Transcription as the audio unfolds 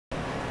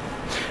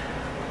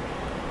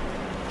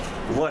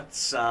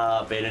What's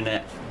up,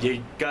 internet?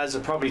 You guys are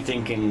probably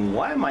thinking,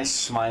 why am I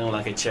smiling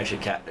like a Cheshire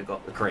cat that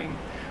got the cream?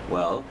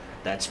 Well,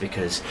 that's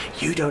because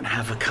you don't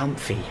have a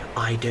comfy.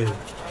 I do.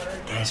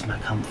 There's my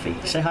comfy.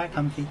 Say hi,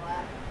 comfy.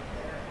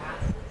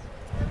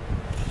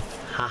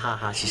 Ha ha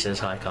ha, she says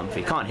hi,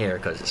 comfy. Can't hear her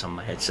because it's on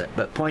my headset.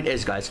 But point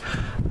is, guys,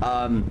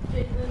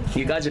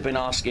 you guys have been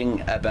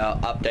asking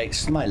about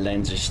updates. My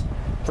lens is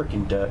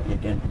freaking dirty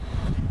again.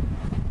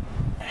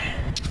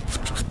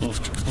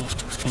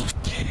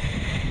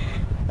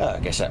 Oh, I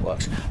guess that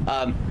works.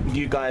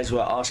 You guys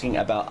were asking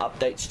about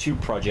updates to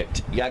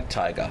Project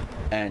JagTiger,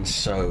 and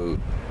so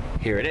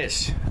here it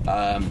is.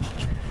 I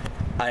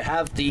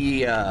have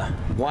the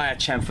wire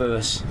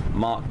chamfers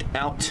marked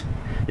out.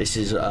 This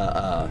is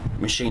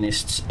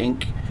machinist's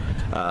ink.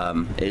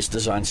 It's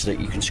designed so that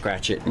you can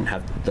scratch it and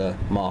have the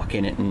mark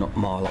in it and not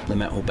marl up the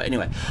metal. But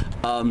anyway,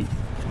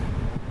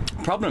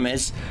 problem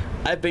is,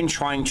 I've been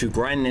trying to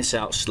grind this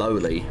out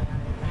slowly,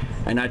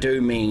 and I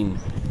do mean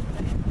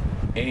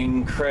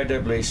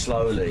incredibly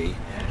slowly,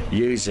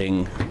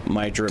 using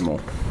my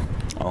Dremel.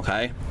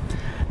 Okay,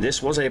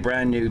 this was a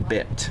brand new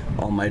bit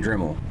on my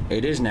Dremel.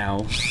 It is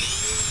now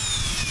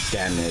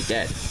damn near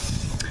dead.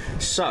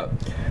 So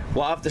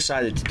what I've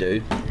decided to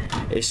do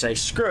is say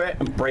screw it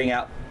and bring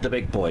out the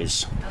big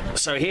boys.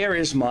 So here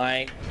is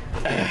my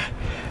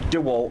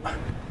DeWalt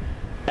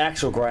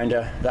axle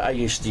grinder that I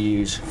used to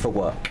use for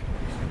work.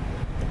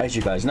 As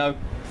you guys know,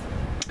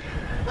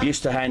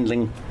 used to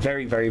handling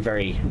very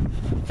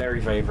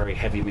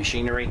heavy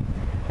machinery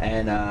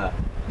and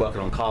working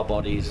on car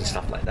bodies and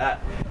stuff like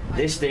that.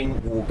 This thing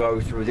will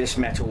go through this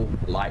metal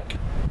like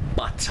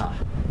butter.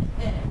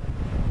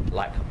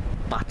 Like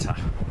butter.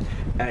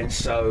 And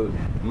so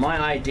my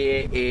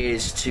idea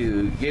is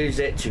to use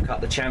it to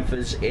cut the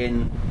chamfers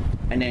in,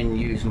 and then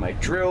use my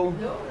drill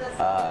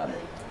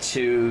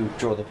to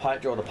draw the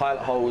pilot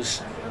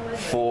holes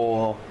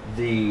for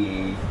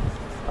the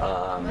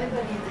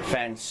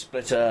fan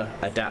splitter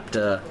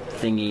adapter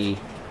thingy,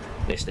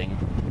 this thing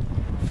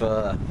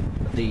for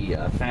the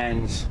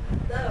fans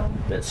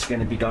that's going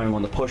to be going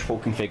on the push-pull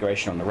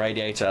configuration on the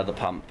radiator, the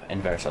pump,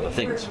 and various other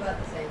things.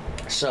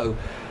 So,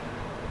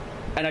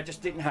 and I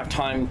just didn't have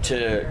time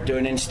to do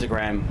an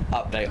Instagram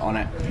update on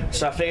it,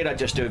 so I figured I'd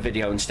just do a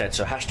video instead.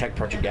 So hashtag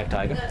Project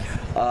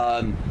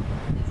JagTiger.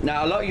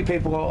 Now, a lot of you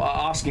people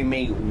are asking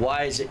me,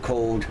 why is it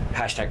called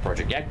hashtag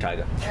Project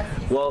JagTiger?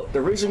 Well,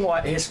 the reason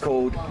why it's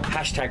called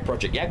hashtag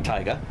Project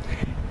JagTiger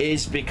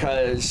is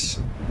because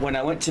when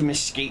I went to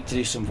Mesquite to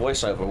do some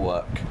voiceover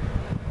work,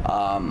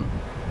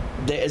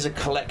 there is a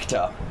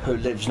collector who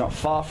lives not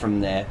far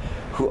from there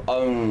who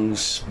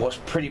owns what's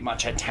pretty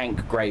much a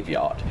tank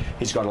graveyard.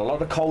 He's got a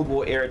lot of Cold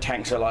War era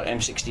tanks, like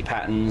M60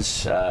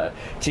 Patterns,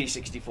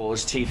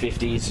 T-64s,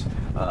 T-50s,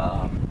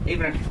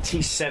 even a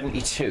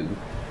T-72.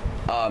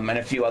 And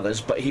a few others,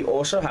 but he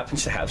also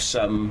happens to have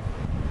some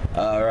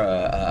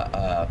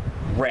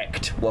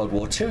wrecked World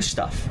War II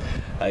stuff.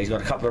 He's got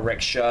a couple of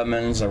wrecked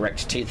Shermans, a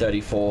wrecked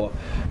T-34,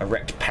 a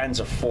wrecked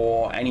Panzer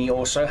IV, and he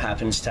also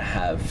happens to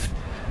have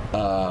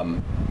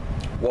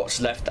what's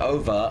left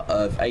over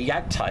of a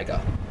JagTiger.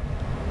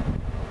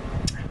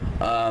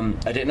 I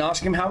didn't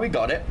ask him how he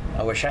got it.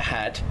 I wish I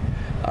had.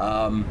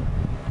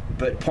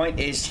 But point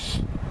is,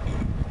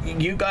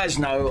 you guys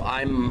know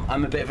I'm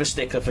a bit of a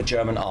stickler for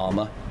German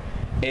armor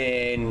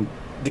in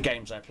the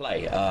games I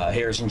play,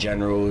 Heroes and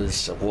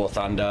Generals, War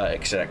Thunder,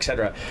 etc,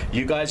 etc.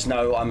 You guys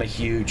know I'm a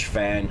huge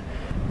fan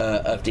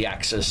of the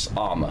Axis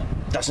armor.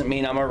 Doesn't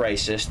mean I'm a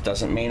racist,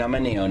 doesn't mean I'm a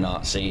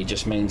neo-Nazi, it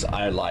just means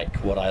I like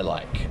what I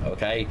like,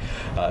 okay?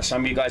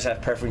 Some of you guys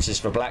have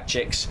preferences for black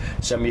chicks,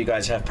 some of you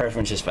guys have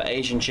preferences for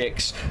Asian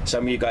chicks,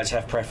 some of you guys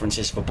have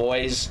preferences for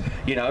boys.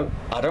 You know,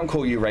 I don't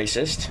call you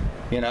racist,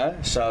 you know?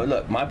 So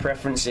look, my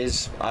preference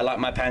is, I like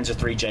my Panzer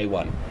III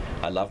J1.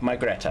 I love my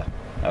Greta.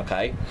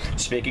 Okay,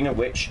 speaking of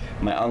which,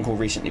 my uncle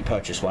recently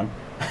purchased one.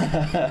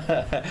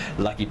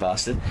 Lucky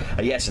bastard.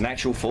 Yes, an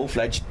actual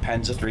full-fledged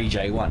Panzer III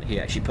J1. He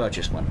actually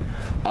purchased one.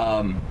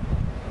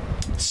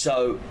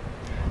 So,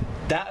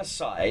 that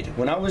aside,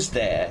 when I was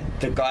there,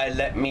 the guy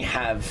let me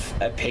have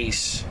a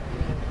piece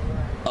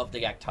of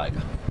the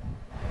JagTiger.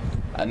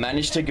 I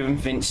managed to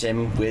convince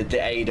him, with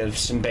the aid of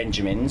some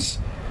Benjamins,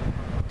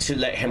 to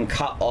let him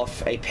cut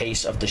off a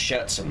piece of the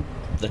Scherzen,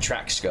 the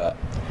track skirt,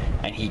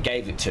 and he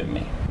gave it to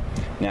me.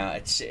 Now,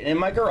 it's sitting in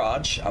my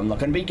garage. I'm not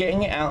going to be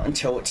getting it out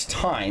until it's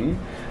time,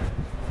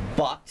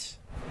 but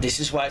this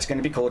is why it's going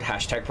to be called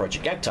hashtag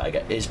Project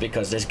JagTiger, is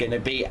because there's going to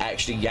be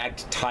actually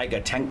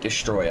JagTiger tank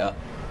destroyer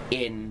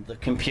in the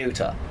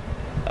computer,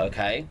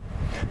 okay?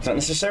 It's not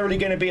necessarily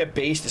going to be a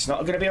beast. It's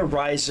not going to be a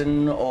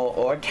Ryzen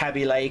or a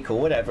Cabby Lake or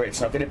whatever. It's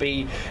not going to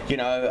be, you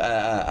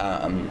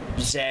know,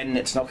 Zen.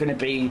 It's not going to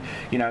be,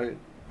 you know,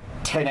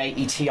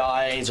 1080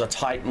 Ti's or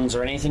Titans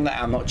or anything like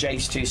that. I'm not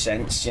Jay's 2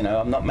 cents, you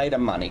know, I'm not made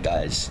of money,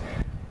 guys.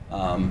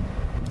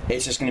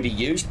 It's just going to be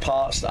used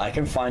parts that I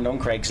can find on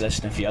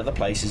Craigslist and a few other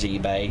places,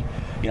 eBay,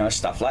 you know,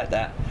 stuff like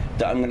that,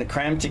 that I'm going to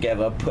cram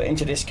together, put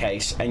into this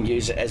case, and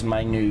use it as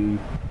my new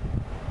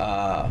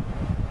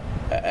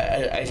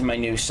as my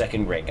new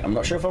second rig. I'm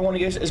not sure if I want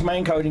to use it as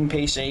my encoding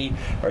PC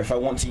or if I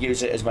want to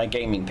use it as my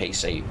gaming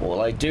PC.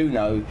 All I do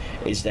know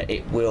is that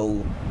it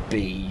will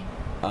be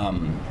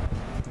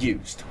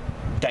used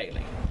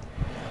daily.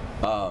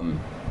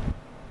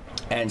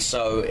 And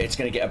so it's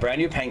going to get a brand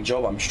new paint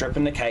job. I'm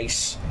stripping the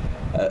case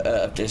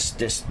of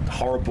this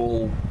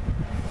horrible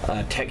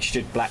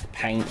textured black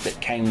paint that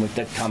came with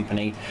the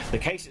company. The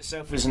case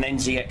itself is an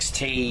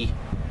NZXT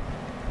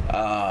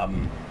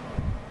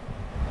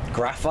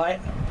graphite.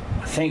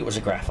 I think it was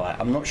a graphite.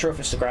 I'm not sure if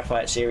it's the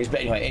graphite series, but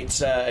anyway,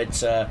 it's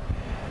a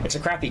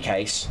crappy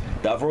case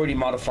that I've already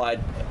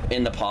modified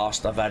in the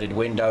past. I've added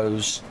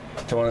windows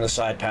to one of the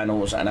side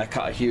panels, and I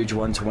cut a huge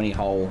 120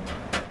 hole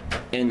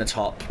in the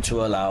top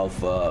to allow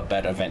for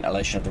better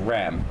ventilation of the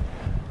RAM.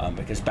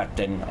 Because back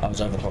then I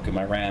was overclocking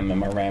my RAM, and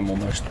my RAM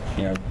almost,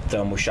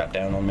 thermal shut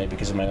down on me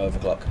because of my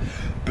overclock.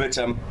 But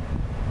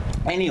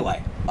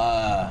anyway,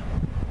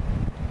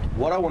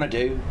 what I want to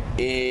do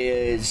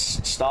is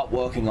start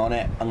working on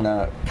it. I'm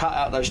gonna cut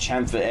out those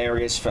chamfer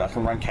areas so I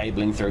can run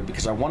cabling through,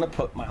 because I want to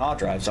put my hard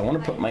drives, I want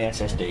to put my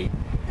SSD,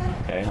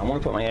 okay, I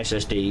want to put my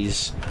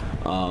SSDs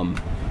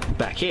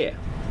back here,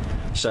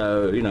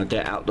 so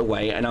they're out the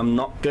way, and I'm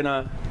not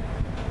gonna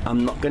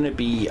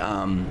be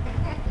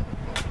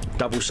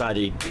double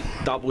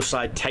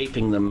side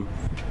taping them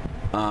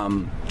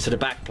to the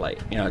back plate,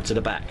 to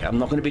the back. I'm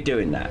not going to be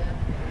doing that.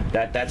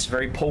 That's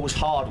very Paul's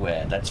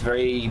hardware. That's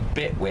very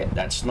bitwit.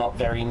 That's not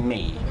very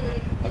me.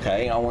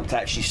 Okay, I want to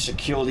actually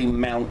securely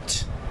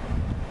mount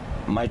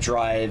my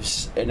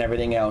drives and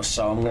everything else.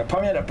 So I'm going to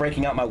probably end up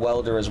breaking out my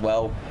welder as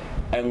well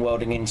and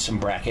welding in some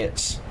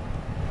brackets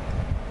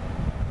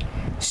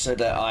so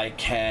that I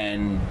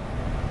can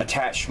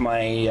attach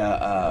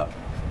my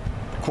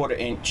 1/4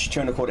 inch, 2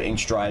 1/4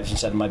 inch drives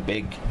instead of my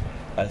big,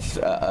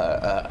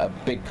 a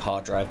big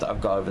hard drive that I've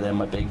got over there.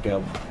 My big,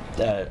 is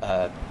that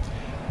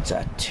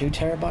a 2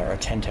 terabyte or a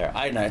 10 terabyte?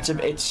 I don't know.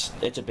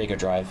 It's a bigger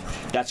drive.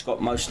 That's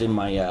got most of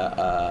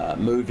my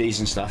movies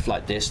and stuff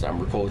like this that I'm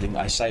recording.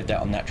 I saved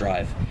that on that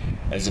drive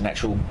as an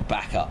actual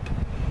backup.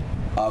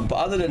 But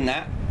other than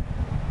that,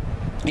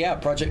 yeah,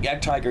 Project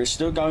JagTiger is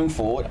still going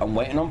forward. I'm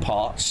waiting on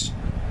parts.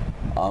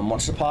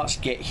 Once the parts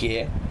get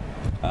here,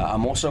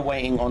 I'm also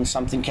waiting on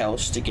something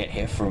else to get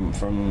here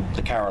from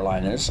the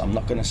Carolinas. I'm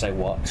not going to say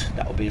what.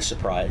 That will be a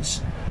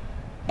surprise.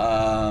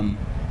 But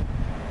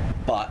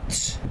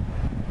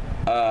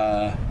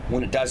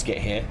when it does get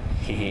here,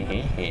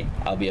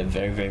 I'll be a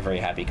very, very, very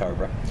happy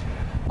Cobra.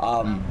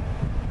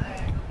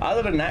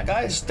 Other than that,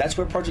 guys, that's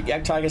where Project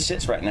JagTiger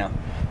sits right now.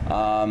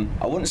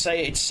 I wouldn't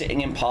say it's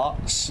sitting in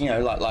parts,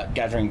 like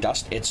gathering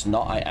dust. It's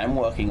not. I am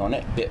working on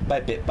it bit by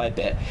bit by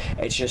bit.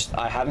 It's just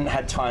I haven't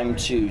had time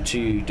to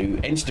do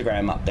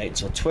Instagram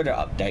updates or Twitter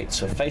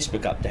updates or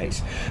Facebook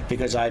updates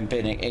because I've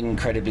been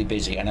incredibly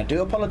busy, and I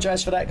do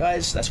apologize for that,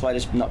 guys. That's why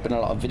there's not been a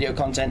lot of video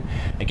content.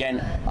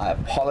 Again, I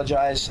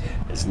apologize.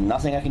 There's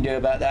nothing I can do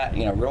about that.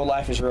 Real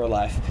life is real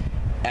life.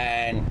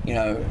 And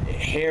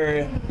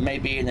here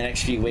maybe in the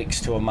next few weeks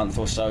to a month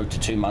or so to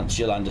 2 months,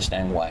 you'll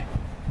understand why.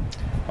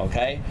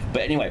 Okay,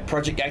 but anyway,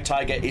 Project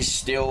JagTiger is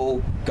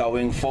still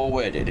going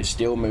forward. It is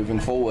still moving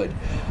forward.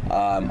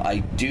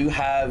 I do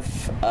have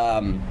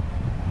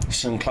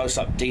some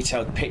close-up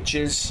detailed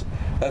pictures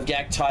of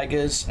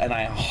JagTigers, and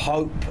I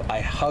hope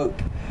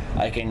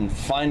I can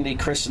finally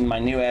christen my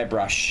new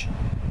airbrush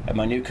and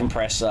my new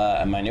compressor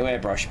and my new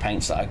airbrush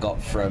paints that I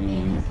got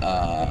from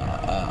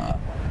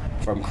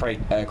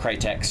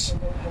Cratex,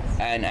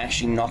 and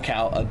actually knock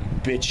out a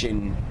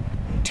bitchin'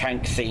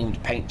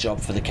 tank-themed paint job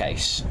for the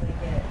case.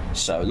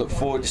 So look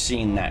forward to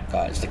seeing that,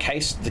 guys. The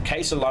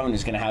case alone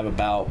is going to have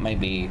about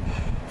maybe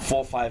 4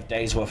 or 5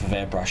 days worth of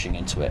airbrushing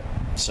into it.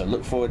 So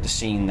look forward to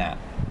seeing that.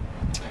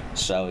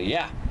 So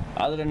yeah,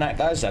 other than that,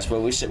 guys, that's where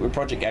we sit with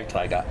Project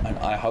JagTiger, and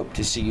I hope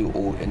to see you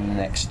all in the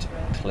next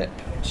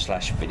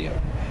clip/video.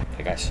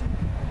 Okay, guys.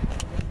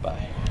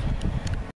 Bye.